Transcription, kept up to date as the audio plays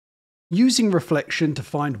Using reflection to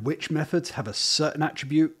find which methods have a certain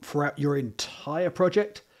attribute throughout your entire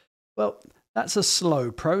project? Well, that's a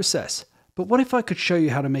slow process. But what if I could show you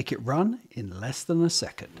how to make it run in less than a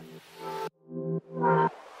second?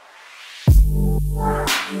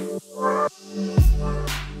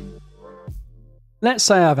 Let's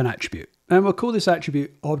say I have an attribute, and we'll call this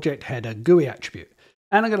attribute object header GUI attribute.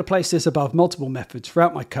 And I'm going to place this above multiple methods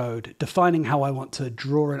throughout my code, defining how I want to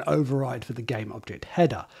draw an override for the game object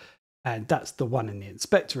header. And that's the one in the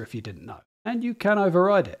inspector if you didn't know. And you can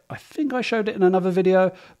override it. I think I showed it in another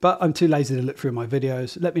video, but I'm too lazy to look through my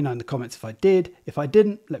videos. Let me know in the comments if I did. If I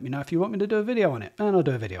didn't, let me know if you want me to do a video on it, and I'll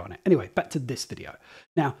do a video on it. Anyway, back to this video.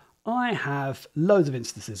 Now, I have loads of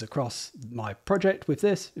instances across my project with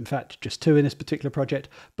this. In fact, just 2 in this particular project,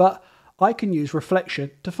 but I can use reflection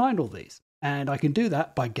to find all these. And I can do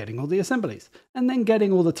that by getting all the assemblies, and then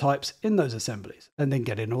getting all the types in those assemblies, and then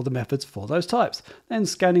getting all the methods for those types, then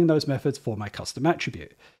scanning those methods for my custom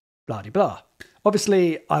attribute. Blah de blah.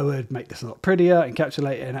 Obviously, I would make this a lot prettier,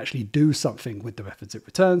 encapsulate it, and actually do something with the methods it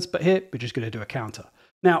returns, but here we're just going to do a counter.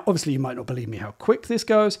 Now, obviously, you might not believe me how quick this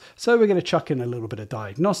goes, so we're going to chuck in a little bit of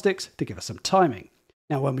diagnostics to give us some timing.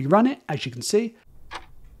 Now, when we run it, as you can see,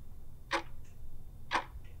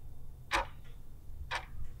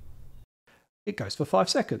 it goes for 5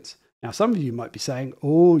 seconds. Now, some of you might be saying,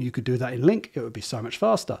 oh, you could do that in Link, it would be so much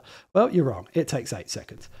faster. Well, you're wrong. It takes 8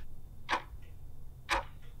 seconds.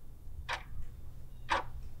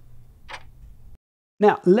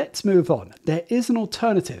 Now, let's move on. There is an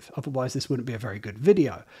alternative, otherwise this wouldn't be a very good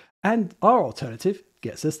video. And our alternative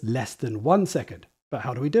gets us less than 1 second. But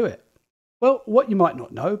how do we do it? Well, what you might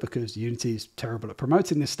not know, because Unity is terrible at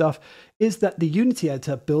promoting this stuff, is that the Unity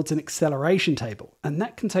editor builds an acceleration table, and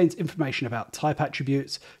that contains information about type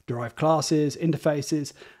attributes, derived classes,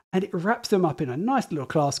 interfaces, and it wraps them up in a nice little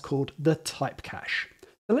class called the type cache.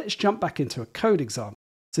 So let's jump back into a code example.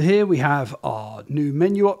 So here we have our new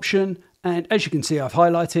menu option, and as you can see I've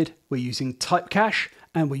highlighted, we're using type cache,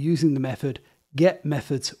 and we're using the method get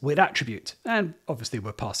methods with attribute, and obviously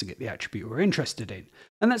we're passing it the attribute we're interested in,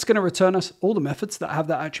 and that's going to return us all the methods that have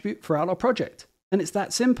that attribute throughout our project. And it's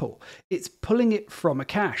that simple. It's pulling it from a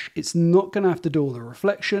cache. It's not going to have to do all the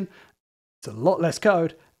reflection. It's a lot less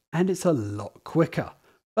code, and it's a lot quicker.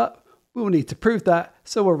 But we'll need to prove that,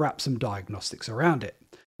 so we'll wrap some diagnostics around it.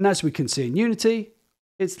 And as we can see in Unity,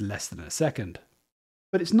 it's less than a second.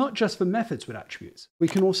 But it's not just for methods with attributes. We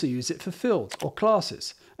can also use it for fields or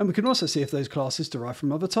classes. And we can also see if those classes derive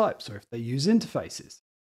from other types or if they use interfaces.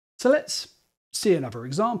 So let's see another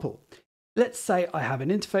example. Let's say I have an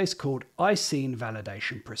interface called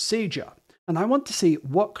iSceneValidationProcedure, and I want to see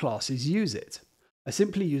what classes use it. I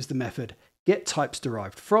simply use the method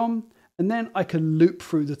getTypesDerivedFrom, and then I can loop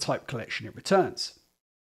through the type collection it returns.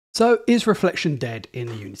 So is reflection dead in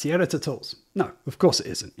the Unity editor tools? No, of course it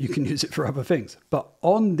isn't. You can use it for other things. But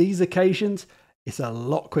on these occasions, it's a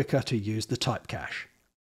lot quicker to use the type cache.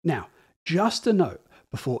 Now, just a note,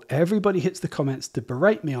 before everybody hits the comments to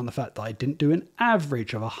berate me on the fact that I didn't do an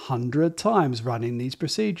average of 100 times running these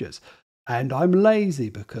procedures. And I'm lazy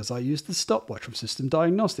because I used the stopwatch from System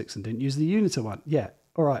Diagnostics and didn't use the Unity one. Yeah,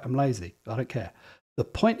 all right, I'm lazy. I don't care. The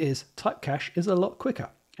point is, type cache is a lot quicker.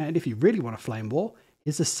 And if you really want a flame war,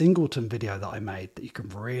 here's a singleton video that I made that you can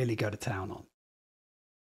really go to town on.